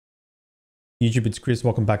YouTube, it's Chris.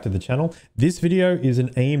 Welcome back to the channel. This video is an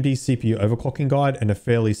AMD CPU overclocking guide and a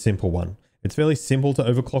fairly simple one. It's fairly simple to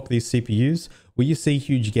overclock these CPUs. Will you see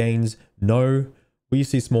huge gains? No. Will you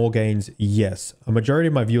see small gains? Yes. A majority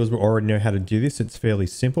of my viewers will already know how to do this. It's fairly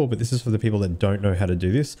simple, but this is for the people that don't know how to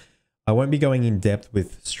do this. I won't be going in depth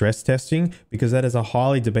with stress testing because that is a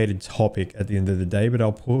highly debated topic at the end of the day, but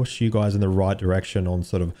I'll push you guys in the right direction on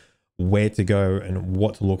sort of where to go and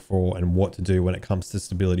what to look for and what to do when it comes to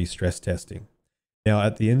stability stress testing. Now,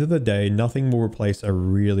 at the end of the day, nothing will replace a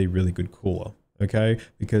really, really good cooler, okay?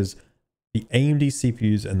 Because the AMD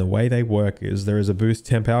CPUs and the way they work is there is a boost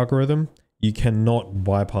temp algorithm. You cannot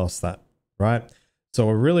bypass that, right? So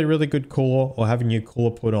a really, really good cooler, or having your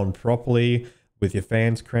cooler put on properly with your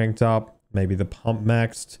fans cranked up, maybe the pump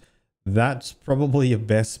maxed, that's probably your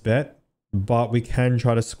best bet. But we can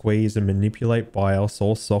try to squeeze and manipulate BIOS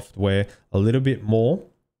or software a little bit more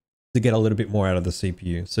to get a little bit more out of the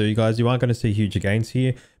CPU. So you guys, you aren't going to see huge gains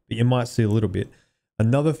here, but you might see a little bit.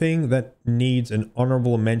 Another thing that needs an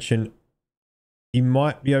honorable mention, you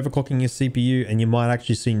might be overclocking your CPU and you might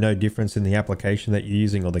actually see no difference in the application that you're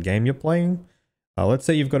using or the game you're playing. Let's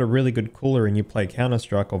say you've got a really good cooler and you play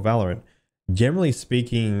Counter-Strike or Valorant. Generally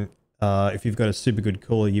speaking, if you've got a super good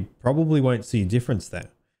cooler, you probably won't see a difference there.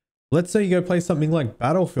 Let's say you go play something like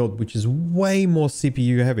Battlefield, which is way more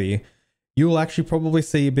CPU heavy. You will actually probably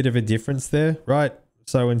see a bit of a difference there, right?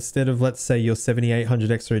 So instead of, let's say, your 7800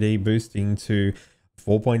 X3D boosting to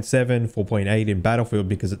 4.7, 4.8 in Battlefield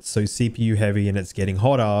because it's so CPU heavy and it's getting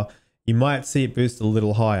hotter, you might see it boost a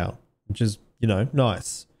little higher, which is, you know,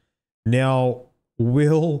 nice. Now,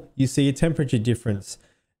 will you see a temperature difference?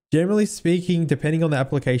 Generally speaking, depending on the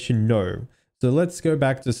application, no. So let's go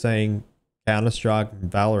back to saying Counter-Strike and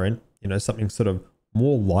Valorant, you know, something sort of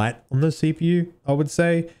more light on the CPU, I would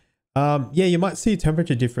say. Yeah, you might see a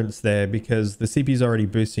temperature difference there because the CPU is already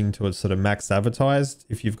boosting to its sort of max advertised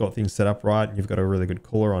if you've got things set up right and you've got a really good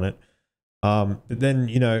cooler on it. But then,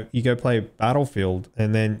 you know, you go play Battlefield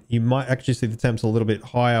and then you might actually see the temps a little bit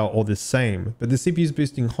higher or the same, but the CPU is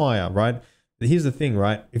boosting higher, right? But here's the thing,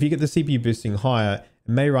 right? If you get the CPU boosting higher, it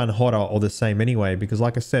may run hotter or the same anyway, because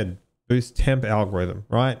like I said, boost temp algorithm,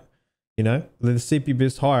 right? You know, the CPU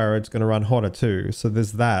boost higher, it's going to run hotter too. So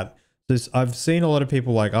there's that. I've seen a lot of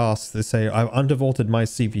people like us, they say, I've undervolted my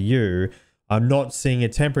CPU. I'm not seeing a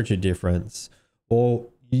temperature difference. Or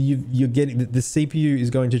you're getting, the CPU is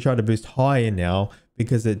going to try to boost higher now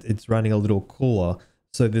because it's running a little cooler.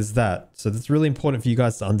 So there's that. So that's really important for you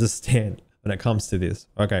guys to understand when it comes to this.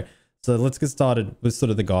 Okay, so let's get started with sort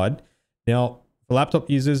of the guide. Now, for laptop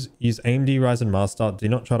users, use AMD Ryzen Master. Do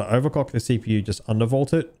not try to overclock the CPU, just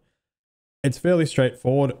undervolt it. It's fairly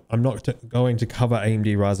straightforward. I'm not going to cover AMD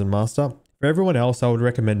Ryzen Master. For everyone else, I would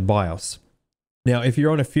recommend BIOS. Now, if you're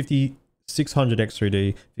on a 5600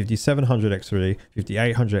 X3D, 5700 X3D,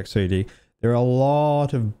 5800 X3D, there are a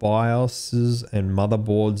lot of BIOSes and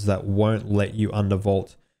motherboards that won't let you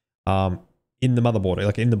undervolt in the motherboard,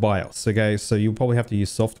 like in the BIOS. Okay, so you'll probably have to use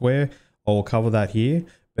software. I'll cover that here.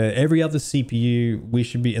 But every other CPU, we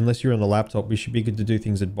should be, unless you're on a laptop, we should be good to do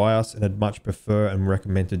things at BIOS, and I'd much prefer and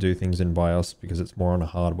recommend to do things in BIOS because it's more on a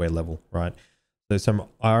hardware level, right? So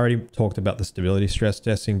I already talked about the stability stress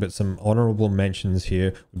testing, but some honorable mentions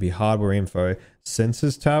here would be HwInfo,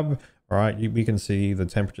 sensors tab. All right, we can see the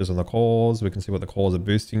temperatures on the cores. We can see what the cores are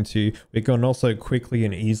boosting to. We can also quickly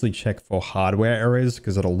and easily check for hardware errors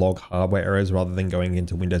because it'll log hardware errors rather than going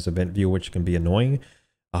into Windows Event View, which can be annoying.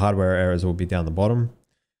 Hardware errors will be down the bottom.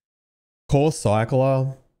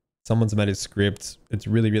 Corecycler, someone's made a script. It's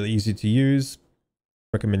really, really easy to use.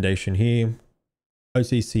 Recommendation here.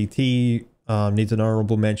 OCCT needs an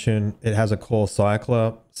honorable mention. It has a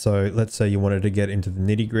corecycler. So let's say you wanted to get into the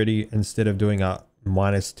nitty gritty instead of doing a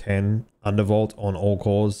 -10 undervolt on all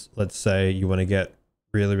cores. Let's say you want to get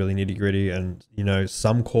really, really nitty gritty and, you know,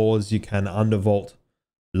 some cores you can undervolt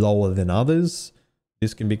lower than others.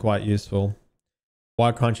 This can be quite useful.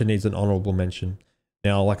 HwInfo needs an honorable mention.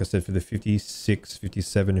 Now, like I said, for the 56,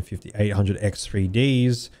 57, and 5800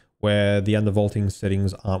 X3Ds, where the undervolting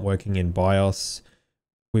settings aren't working in BIOS,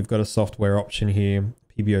 we've got a software option here,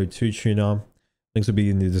 PBO2 tuner. Links will be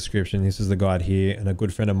in the description. This is the guide here. And a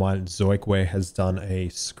good friend of mine, zoicware, has done a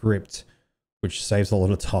script which saves a lot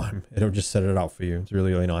of time. It'll just set it up for you. It's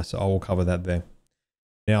really, really nice. So I will cover that there.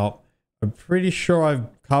 Now, I'm pretty sure I've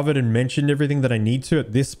covered and mentioned everything that I need to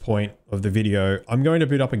at this point of the video. I'm going to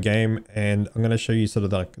boot up a game and I'm going to show you sort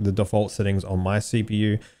of the default settings on my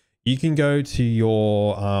CPU. You can go to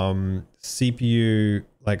your CPU,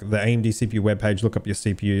 like the AMD CPU webpage, look up your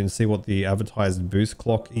CPU and see what the advertised boost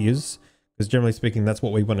clock is. Because generally speaking, that's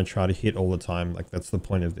what we want to try to hit all the time. Like that's the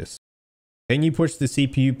point of this. Can you push the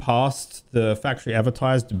CPU past the factory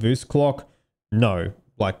advertised boost clock? No,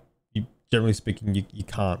 like generally speaking, you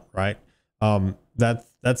can't, right?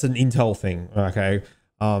 That's an Intel thing, okay?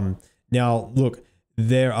 Now look,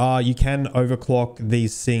 you can overclock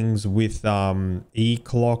these things with E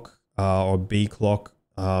clock or B clock.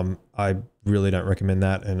 I really don't recommend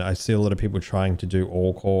that, and I see a lot of people trying to do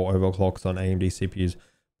all core overclocks on AMD CPUs.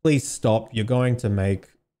 Please stop. You're going to make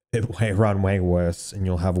it run way worse, and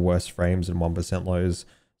you'll have worse frames and 1% lows.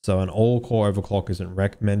 So an all core overclock isn't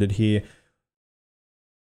recommended here.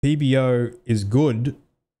 PBO is good.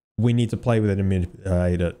 We need to play with it and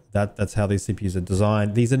manipulate it. That's how these CPUs are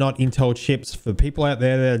designed. These are not Intel chips. For people out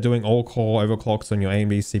there that are doing all core overclocks on your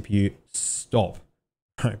AMD CPU, stop.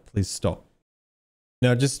 Right, please stop.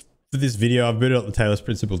 Now, just for this video, I've booted up the Taylor's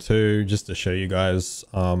Principle 2 just to show you guys.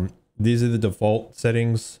 These are the default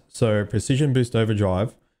settings. So Precision Boost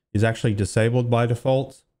Overdrive is actually disabled by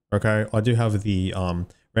default. Okay, I do have the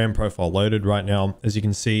RAM profile loaded right now. As you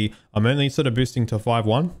can see, I'm only sort of boosting to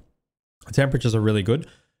 5.1. Temperatures are really good.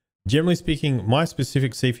 Generally speaking, my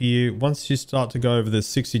specific CPU, once you start to go over the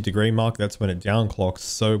 60-degree mark, that's when it downclocks.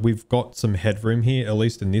 So we've got some headroom here, at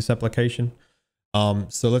least in this application.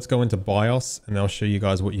 So let's go into BIOS and I'll show you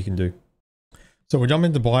guys what you can do. So we'll jump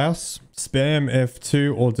into BIOS, spam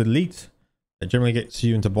F2 or delete. It generally gets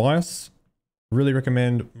you into BIOS. Really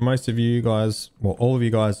recommend most of you guys, well, all of you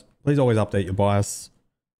guys, please always update your BIOS.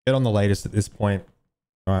 Get on the latest at this point.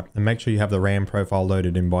 All right, and make sure you have the RAM profile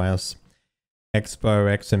loaded in BIOS. Expo,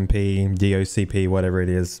 XMP, DOCP, whatever it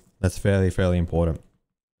is, that's fairly important.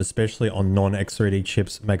 Especially on non-X3D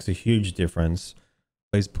chips, makes a huge difference.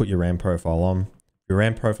 Please put your RAM profile on. If your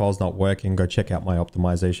RAM profile is not working, go check out my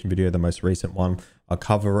optimization video, the most recent one. I'll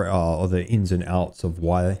cover all the ins and outs of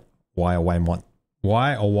why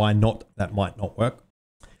or why not that might not work.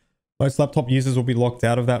 Most laptop users will be locked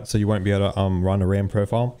out of that, so you won't be able to run a RAM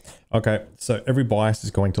profile. Okay, so every BIOS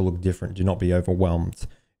is going to look different. Do not be overwhelmed.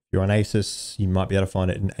 If you're on Asus, you might be able to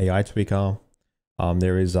find it in AI Tweaker.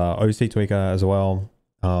 There is OC Tweaker as well.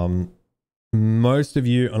 Most of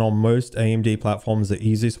you, and on most AMD platforms, the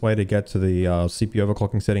easiest way to get to the CPU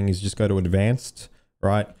overclocking setting is just go to advanced,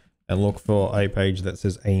 right? And look for a page that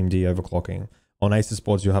says AMD overclocking. On Asus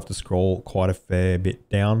boards, you'll have to scroll quite a fair bit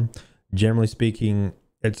down. Generally speaking,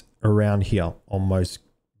 it's around here on most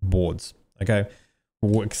boards, okay?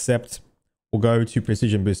 We'll go to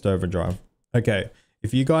Precision Boost Overdrive. Okay,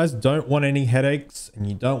 if you guys don't want any headaches and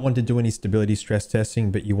you don't want to do any stability stress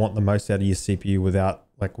testing, but you want the most out of your CPU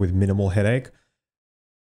with minimal headache,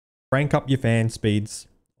 crank up your fan speeds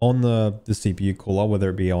on the CPU cooler, whether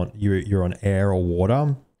it be on you're on air or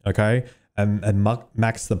water, okay? And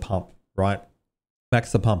max the pump, right?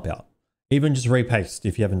 Max the pump out. Even just repaste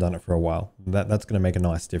if you haven't done it for a while. That's going to make a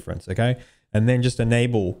nice difference, okay? And then just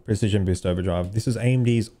enable Precision Boost Overdrive. This is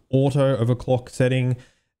AMD's auto overclock setting.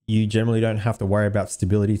 You generally don't have to worry about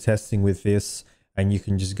stability testing with this, and you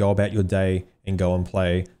can just go about your day and go and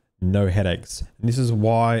play, no headaches. And this is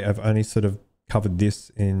why I've only sort of covered this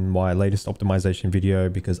in my latest optimization video,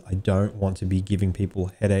 because I don't want to be giving people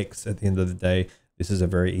headaches at the end of the day. This is a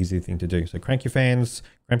very easy thing to do. So crank your fans,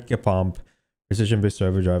 crank your pump, Precision Boost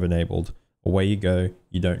Overdrive enabled. Away you go.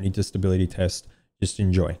 You don't need to stability test. Just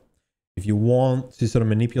enjoy. If you want to sort of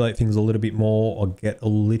manipulate things a little bit more or get a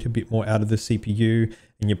little bit more out of the CPU,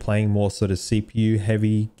 and you're playing more sort of CPU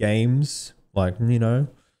heavy games, like, you know,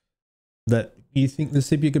 that you think the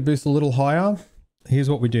CPU could boost a little higher, here's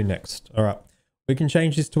what we do next. All right, we can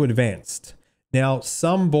change this to advanced. Now,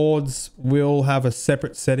 some boards will have a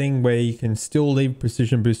separate setting where you can still leave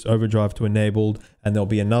Precision Boost Overdrive to enabled, and there'll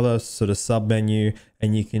be another sort of sub menu,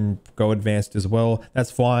 and you can go advanced as well. That's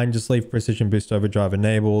fine. Just leave Precision Boost Overdrive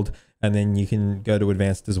enabled, and then you can go to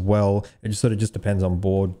advanced as well. It just sort of just depends on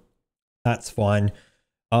board. That's fine.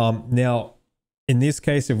 Now, in this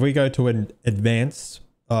case, if we go to an advanced,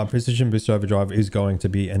 Precision Boost Overdrive is going to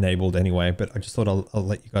be enabled anyway, but I just thought I'll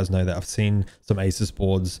let you guys know that I've seen some Asus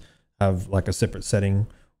boards have like a separate setting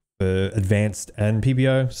for advanced and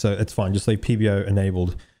PBO, so it's fine. Just leave PBO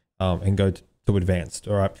enabled and go to advanced.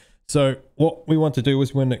 All right, so what we want to do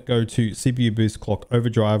is we want to go to CPU Boost Clock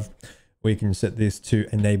Overdrive. We can set this to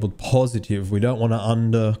enabled positive. We don't want to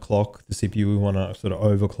underclock the CPU. We want to sort of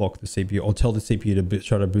overclock the CPU, or tell the CPU to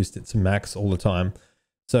try to boost it to max all the time.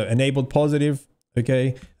 So enabled positive,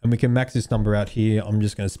 okay, and we can max this number out here. I'm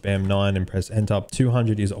just going to spam 9 and press enter.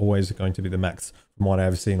 200 is always going to be the max from what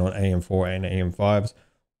I've seen on AM4 and AM5s.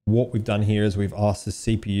 What we've done here is we've asked the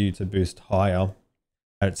CPU to boost higher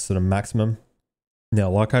at sort of maximum.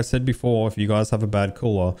 Now, like I said before, if you guys have a bad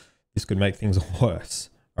cooler, this could make things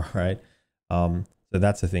worse. All right. So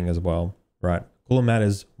that's a thing as well, right? Cooler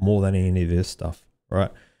matters more than any of this stuff,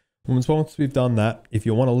 right? Once we've done that, if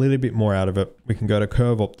you want a little bit more out of it, we can go to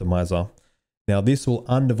curve optimizer. Now this will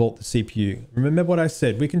undervolt the CPU. Remember what I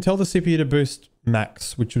said, we can tell the CPU to boost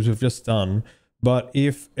max, which we've just done, but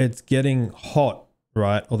if it's getting hot,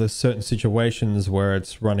 right, or there's certain situations where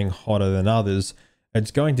it's running hotter than others,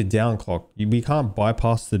 it's going to downclock. We can't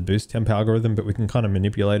bypass the boost temp algorithm, but we can kind of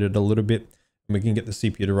manipulate it a little bit, and we can get the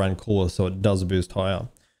CPU to run cooler so it does boost higher.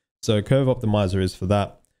 So curve optimizer is for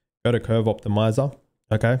that. Go to curve optimizer,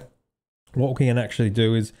 okay? What we can actually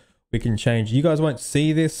do is we can change, you guys won't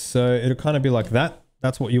see this, so it'll kind of be like that.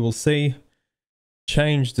 That's what you will see.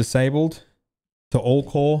 Change disabled to all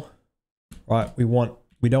core, right? We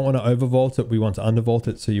don't want to overvolt it, we want to undervolt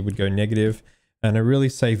it, so you would go negative. And a really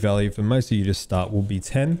safe value for most of you to start will be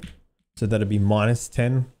 10. So that'd be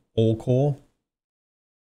 -10 all core.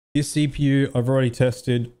 This CPU I've already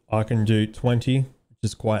tested, I can do 20, which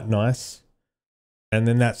is quite nice. And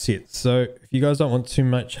then that's it. So if you guys don't want too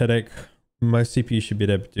much headache, most CPUs should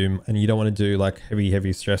be able to do, and you don't want to do like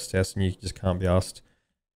heavy stress tests and you just can't be asked,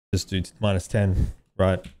 just do -10,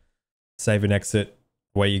 right? Save and exit,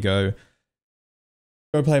 away you go.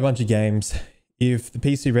 Go play a bunch of games. If the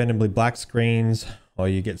PC randomly black screens or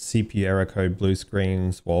you get CPU error code blue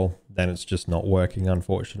screens, well, then it's just not working,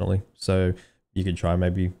 unfortunately. So you could try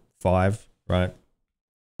maybe 5, right?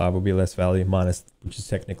 5 will be less value, which is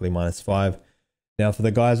technically -5. Now for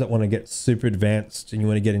the guys that want to get super advanced and you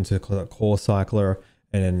want to get into corecycler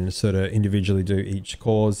and then sort of individually do each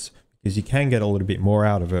cores, because you can get a little bit more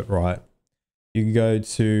out of it, right? You can go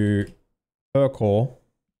to per core,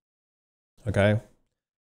 okay?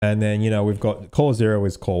 And then, you know, we've got core 0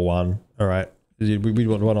 is core 1, all right? We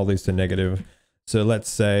want all these to negative. So let's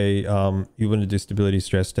say you want to do stability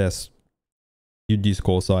stress test, you'd use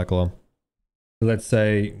corecycler. So let's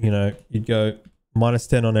say, you know, you'd go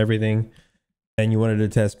 -10 on everything, and you wanted to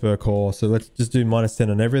test per core. So let's just do -10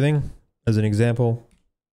 on everything as an example.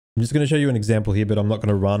 I'm just going to show you an example here, but I'm not going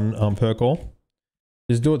to run per core.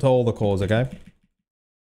 Just do it to all the cores, okay?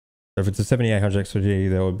 So if it's a 7800 XG,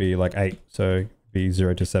 there would be like 8. So it'd be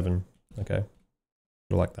 0 to 7. Okay.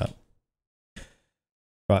 Like that.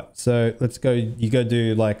 Right. So let's go. You go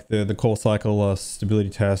do like the core cycle stability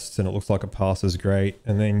tests, and it looks like it passes great.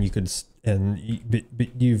 And then you could,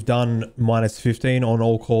 but you've done -15 on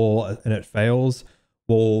all core and it fails.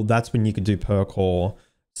 Well, that's when you could do per core.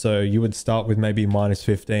 So you would start with maybe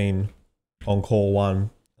 -15 on core 1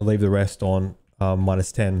 and leave the rest on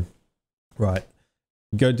 -10. Right.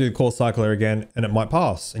 Go do core cycler again and it might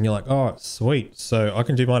pass. And you're like, oh, sweet. So I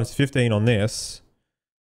can do -15 on this.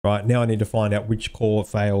 Right. Now I need to find out which core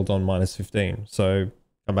failed on -15. So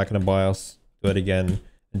come back into BIOS, do it again,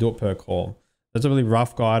 and do it per core. That's a really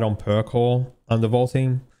rough guide on per core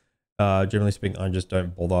undervolting. Generally speaking, I just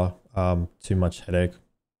don't bother. Too much headache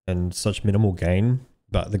and such minimal gain.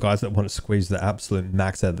 But the guys that want to squeeze the absolute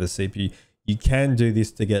max out of the CPU, you can do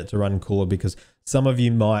this to get it to run cooler, because some of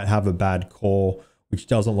you might have a bad core which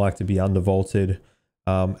doesn't like to be undervolted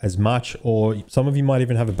as much, or some of you might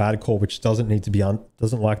even have a bad core which doesn't like to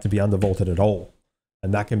be undervolted at all,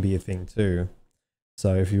 and that can be a thing too.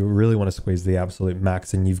 So if you really want to squeeze the absolute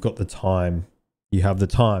max and you've got the time, you have the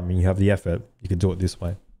time and you have the effort, you can do it this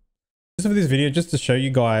way. Just for this video, just to show you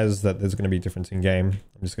guys that there's going to be a difference in game,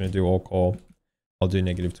 I'm just going to do all core. I'll do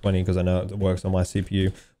 -20 because I know it works on my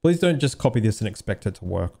CPU. Please don't just copy this and expect it to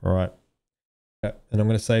work. All right. Okay. And I'm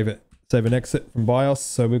going to save it. Save and exit from BIOS.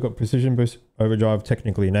 So we've got precision boost overdrive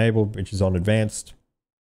technically enabled, which is on advanced.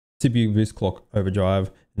 CPU boost clock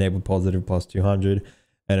overdrive enabled positive +200,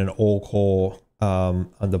 and an all core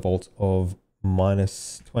undervolt of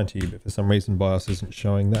 -20. But for some reason BIOS isn't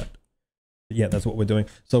showing that. But yeah, that's what we're doing.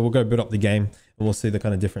 So we'll go boot up the game and we'll see the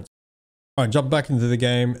kind of difference. All right, jump back into the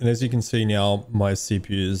game, and as you can see now, my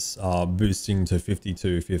CPUs are boosting to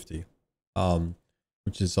 5250,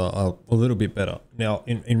 which is a little bit better. Now,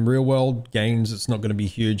 in real world gains, it's not going to be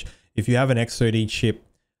huge. If you have an X30 chip,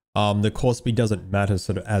 the core speed doesn't matter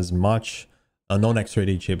sort of as much.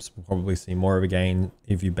 Non-X30 chips will probably see more of a gain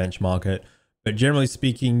if you benchmark it. But generally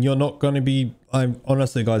speaking, you're not going to be,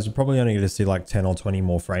 honestly guys, you're probably only going to see like 10 or 20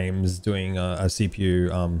 more frames doing a CPU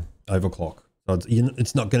overclock. So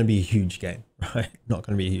it's not going to be a huge gain, right? Not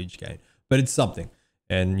going to be a huge gain, but it's something.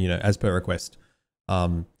 And, you know, as per request,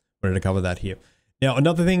 wanted to cover that here. Now,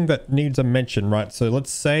 another thing that needs a mention, right? So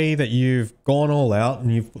let's say that you've gone all out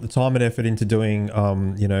and you've put the time and effort into doing,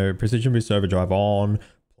 you know, precision boost overdrive on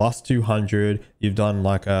 +200. You've done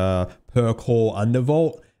like a per core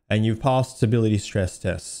undervolt and you've passed stability stress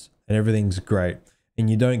tests and everything's great. And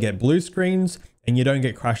you don't get blue screens and you don't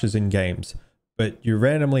get crashes in games. But you're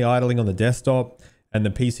randomly idling on the desktop and the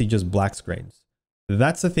PC just black screens.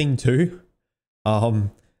 that's a thing too.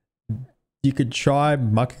 You could try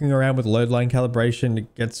mucking around with load line calibration.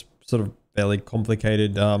 It gets sort of fairly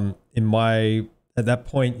complicated. At that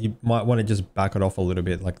point, you might want to just back it off a little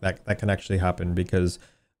bit. Like that can actually happen because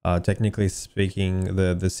technically speaking,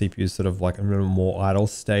 the CPU is sort of like a little more idle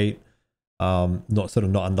state, not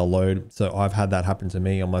under load. So I've had that happen to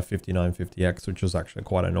me on my 5950X, which was actually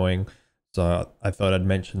quite annoying. So I thought I'd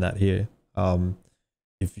mention that here.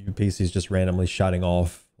 If your PC is just randomly shutting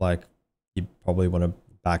off, like you probably want to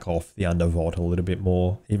back off the undervolt a little bit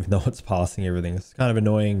more, even though it's passing everything. It's kind of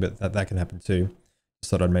annoying, but that can happen too.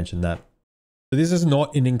 Just thought I'd mention that. So this is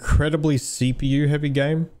not an incredibly CPU heavy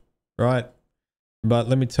game, right? But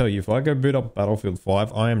let me tell you, if I go boot up Battlefield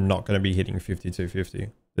 5, I am not going to be hitting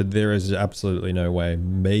 5250. There is absolutely no way.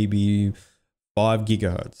 Maybe 5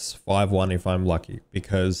 gigahertz, 5.1 if I'm lucky,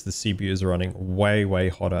 because the CPUs are running way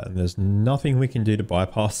hotter and there's nothing we can do to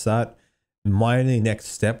bypass that. My only next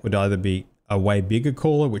step would either be a way bigger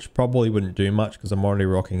cooler, which probably wouldn't do much because I'm already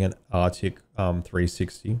rocking an RTX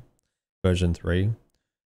 360 version 3.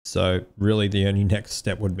 So really the only next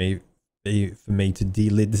step would be for me to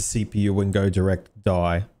delid the CPU and go direct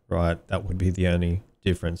die, right? That would be the only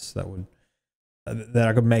difference that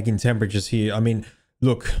I could make in temperatures here. I mean,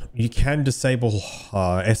 look, you can disable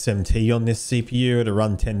SMT on this CPU to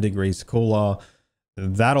run 10 degrees cooler.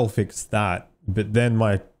 That'll fix that. But then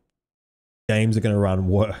my games are going to run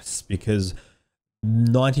worse because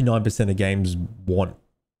 99% of games want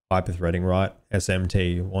hyperthreading, right?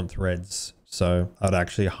 SMT, want threads. So I'd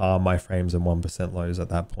actually harm my frames and 1% lows at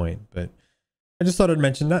that point. But I just thought I'd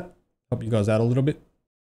mention that. Help you guys out a little bit.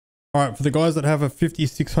 All right, for the guys that have a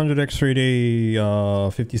 5600X3D,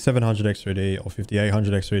 5700X3D, or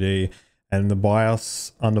 5800X3D, and the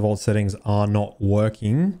BIOS undervolt settings are not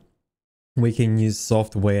working, we can use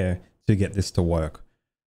software to get this to work.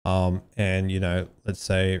 And you know, let's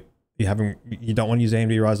say you don't want to use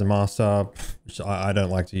AMD Ryzen Master, which I don't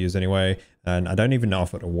like to use anyway, and I don't even know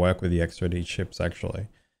if it'll work with the X3D chips actually.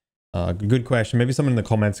 Good question. Maybe someone in the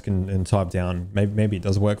comments can type down. Maybe it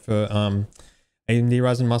does work for AMD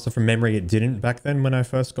Ryzen Master. From memory, it didn't back then when I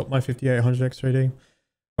first got my 5800X3D.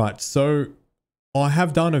 Right, so I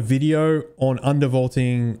have done a video on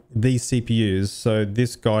undervolting these CPUs. So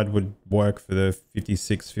this guide would work for the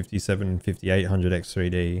 56, 57,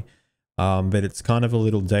 5800X3D. But it's kind of a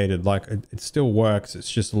little dated. Like it still works.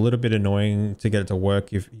 It's just a little bit annoying to get it to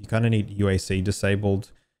work. If you kind of need UAC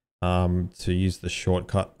disabled to use the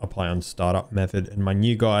shortcut apply on startup method. In my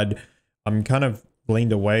new guide, I'm kind of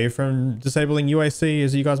leaned away from disabling UAC,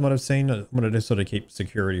 as you guys might have seen. I wanted to sort of keep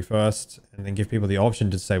security first and then give people the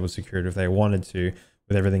option to disable security if they wanted to,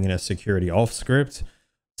 with everything in a security off script.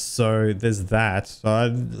 So there's that. So I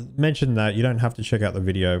mentioned that you don't have to check out the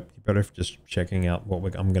video. You're better just checking out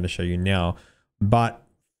what I'm going to show you now. But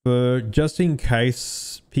for just in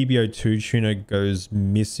case PBO2 tuner goes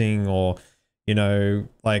missing, or, you know,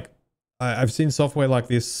 like I've seen software like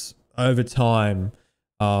this over time,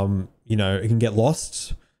 you know, it can get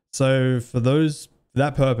lost. So for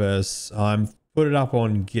that purpose, put it up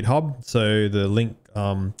on GitHub. So the link,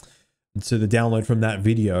 to the download from that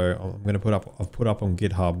video, I've put up on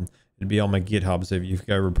GitHub. It'd be on my GitHub. So if you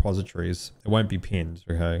go repositories, it won't be pinned.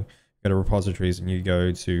 Okay, go to repositories and you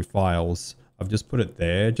go to files. I've just put it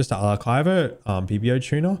there just to archive it, PBO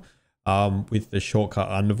tuner, with the shortcut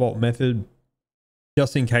undervolt method,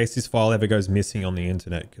 just in case this file ever goes missing on the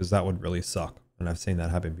internet, because that would really suck. And I've seen that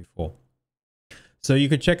happen before. So you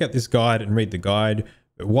could check out this guide and read the guide.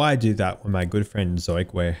 But why do that when my good friend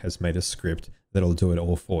zoicware has made a script that'll do it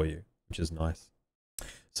all for you, which is nice.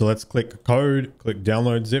 So let's click code, click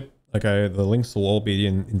download zip. Okay, the links will all be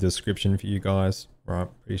in the description for you guys. Right,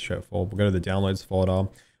 pretty straightforward. We'll go to the downloads folder.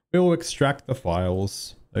 We will extract the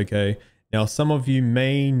files. Okay, now some of you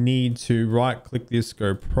may need to right click this,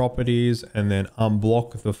 go properties, and then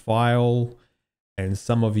unblock the file. And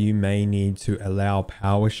some of you may need to allow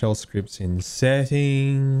PowerShell scripts in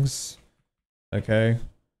settings. Okay,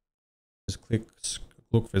 just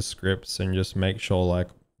look for scripts and just make sure like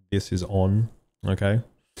this is on. Okay,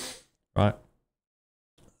 right.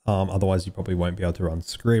 Otherwise you probably won't be able to run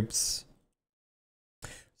scripts.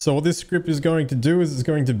 So what this script is going to do is it's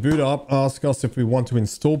going to boot up, ask us if we want to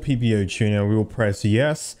install PBO tuner. We will press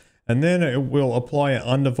yes, and then it will apply an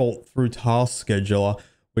undervolt through task scheduler,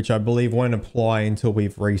 which I believe won't apply until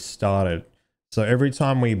we've restarted. So every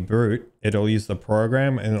time we boot, it'll use the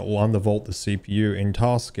program and it will undervolt the CPU in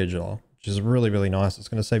task scheduler, which is really, really nice. It's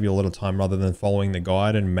going to save you a lot of time rather than following the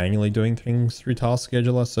guide and manually doing things through task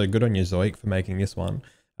scheduler. So good on you, Zoic, for making this one.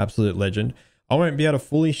 Absolute legend. I won't be able to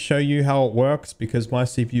fully show you how it works because my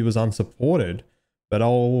CPU is unsupported, but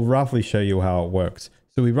I'll roughly show you how it works.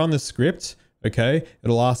 So we run the script. Okay,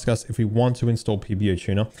 it'll ask us if we want to install PBO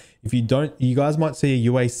tuner. If you don't, you guys might see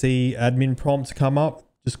a UAC admin prompt come up.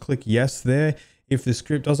 Just click yes there. If the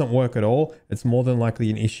script doesn't work at all, it's more than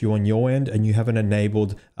likely an issue on your end and you haven't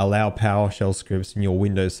enabled allow PowerShell scripts in your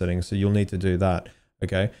Windows settings. So you'll need to do that.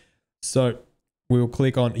 Okay, so we'll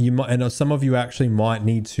click on, you might, and some of you actually might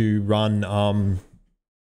need to run, some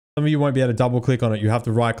of you won't be able to double click on it. You have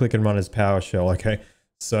to right click and run as PowerShell. Okay.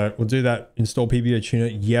 So we'll do that. Install PBO tuner.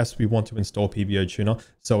 Yes, we want to install PBO tuner.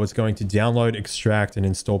 So it's going to download, extract, and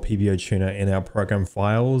install PBO tuner in our program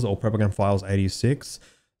files or program files 86.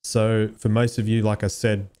 So for most of you, like I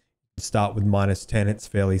said, start with -10. It's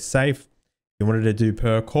fairly safe. If you wanted to do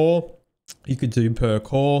per core, you could do per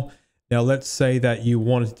core. Now let's say that you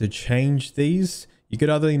wanted to change these. You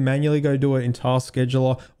could either manually go do it in Task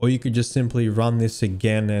Scheduler, or you could just simply run this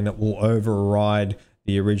again and it will override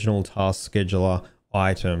the original Task Scheduler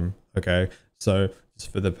item. Okay, so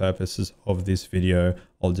just for the purposes of this video,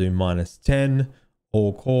 I'll do -10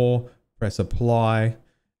 all core, press apply,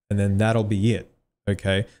 and then that'll be it.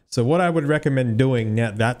 Okay, so what I would recommend doing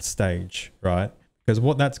at that stage, right, because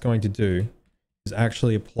what that's going to do is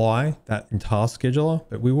actually apply that in Task Scheduler,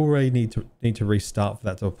 but we will really need to restart for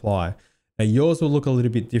that to apply. Now yours will look a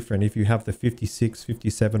little bit different if you have the 56,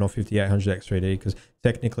 57 or 5800 X3D, because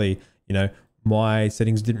technically, you know, my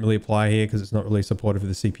settings didn't really apply here because it's not really supported for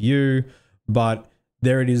the CPU, but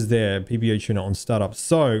there it is there, PBO tuner on startup.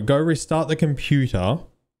 So go restart the computer,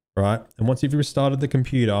 right? And once you've restarted the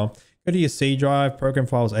computer, go to your C drive, program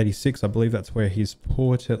files 86. I believe that's where he's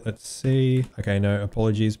put it. Let's see. Okay, no,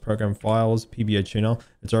 apologies. Program files, PBO tuner.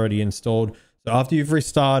 It's already installed. So after you've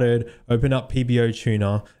restarted, open up PBO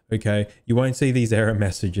tuner. Okay, you won't see these error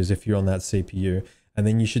messages if you're on that CPU. And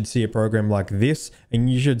then you should see a program like this, and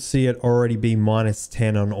you should see it already be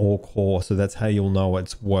 -10 on all core. So that's how you'll know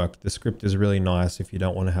it's worked. The script is really nice if you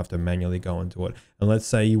don't want to have to manually go into it. And let's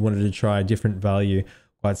say you wanted to try a different value,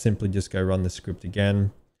 quite simply just go run the script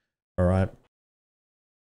again. All right,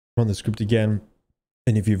 run the script again.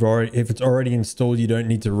 And if it's already installed, you don't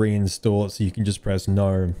need to reinstall it. So you can just press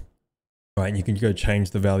no. Right, and you can go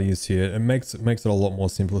change the values here. It makes it a lot more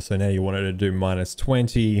simpler. So now you wanted to do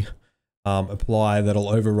 -20. Apply, that'll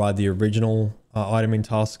override the original item in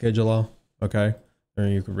Task Scheduler. Okay,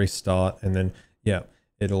 and you can restart, and then yeah,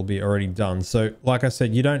 it'll be already done. So like I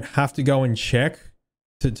said, you don't have to go and check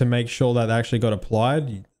to make sure that actually got applied.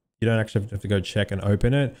 You don't actually have to go check and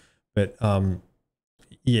open it, but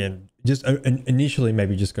yeah, just initially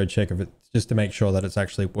maybe just go check if it's just to make sure that it's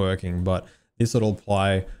actually working. But this will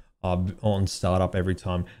apply on startup every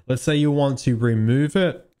time. Let's say you want to remove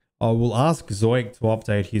it. I will ask Zoic to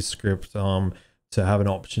update his script to have an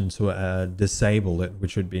option to disable it,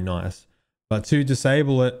 which would be nice. But to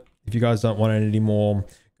disable it, if you guys don't want it anymore,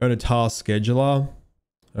 go to Task Scheduler.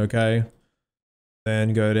 Okay,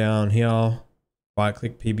 then go down here, right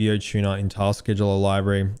click PBO tuner in Task Scheduler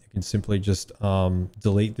library. You can simply just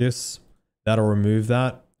delete this. That'll remove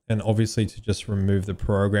that. And obviously to just remove the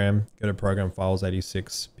program, go to program files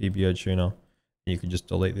 86 PBO tuner. And you can just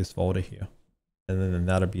delete this folder here. And then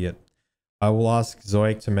that'll be it. I will ask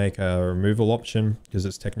Zoic to make a removal option because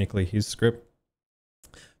it's technically his script.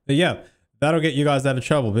 But yeah, that'll get you guys out of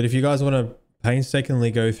trouble. But if you guys want to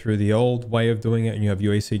painstakingly go through the old way of doing it and you have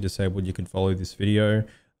UAC disabled, you can follow this video.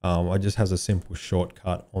 It just has a simple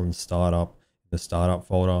shortcut on startup, the startup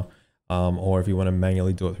folder. Or if you want to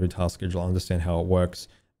manually do it through Task Scheduler, understand how it works,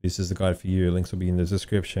 this is the guide for you. Links will be in the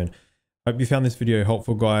description. Hope you found this video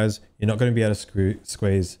helpful, guys. You're not going to be able to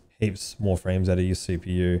squeeze heaps more frames out of your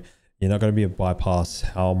CPU. You're not going to be able to bypass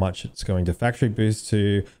how much it's going to factory boost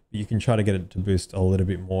to, but you can try to get it to boost a little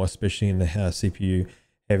bit more, especially in the CPU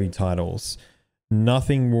heavy titles.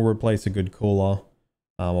 Nothing will replace a good cooler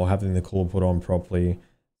or having the cooler put on properly.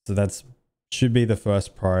 So that's should be the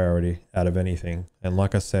first priority out of anything. And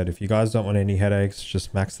like I said, if you guys don't want any headaches,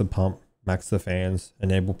 just max the pump, max the fans,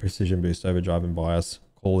 enable precision boost overdrive and bias,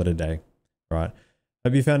 call it a day. All right.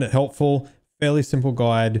 Hope you found it helpful. Fairly simple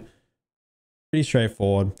guide. Pretty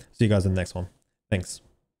straightforward. See you guys in the next one. Thanks.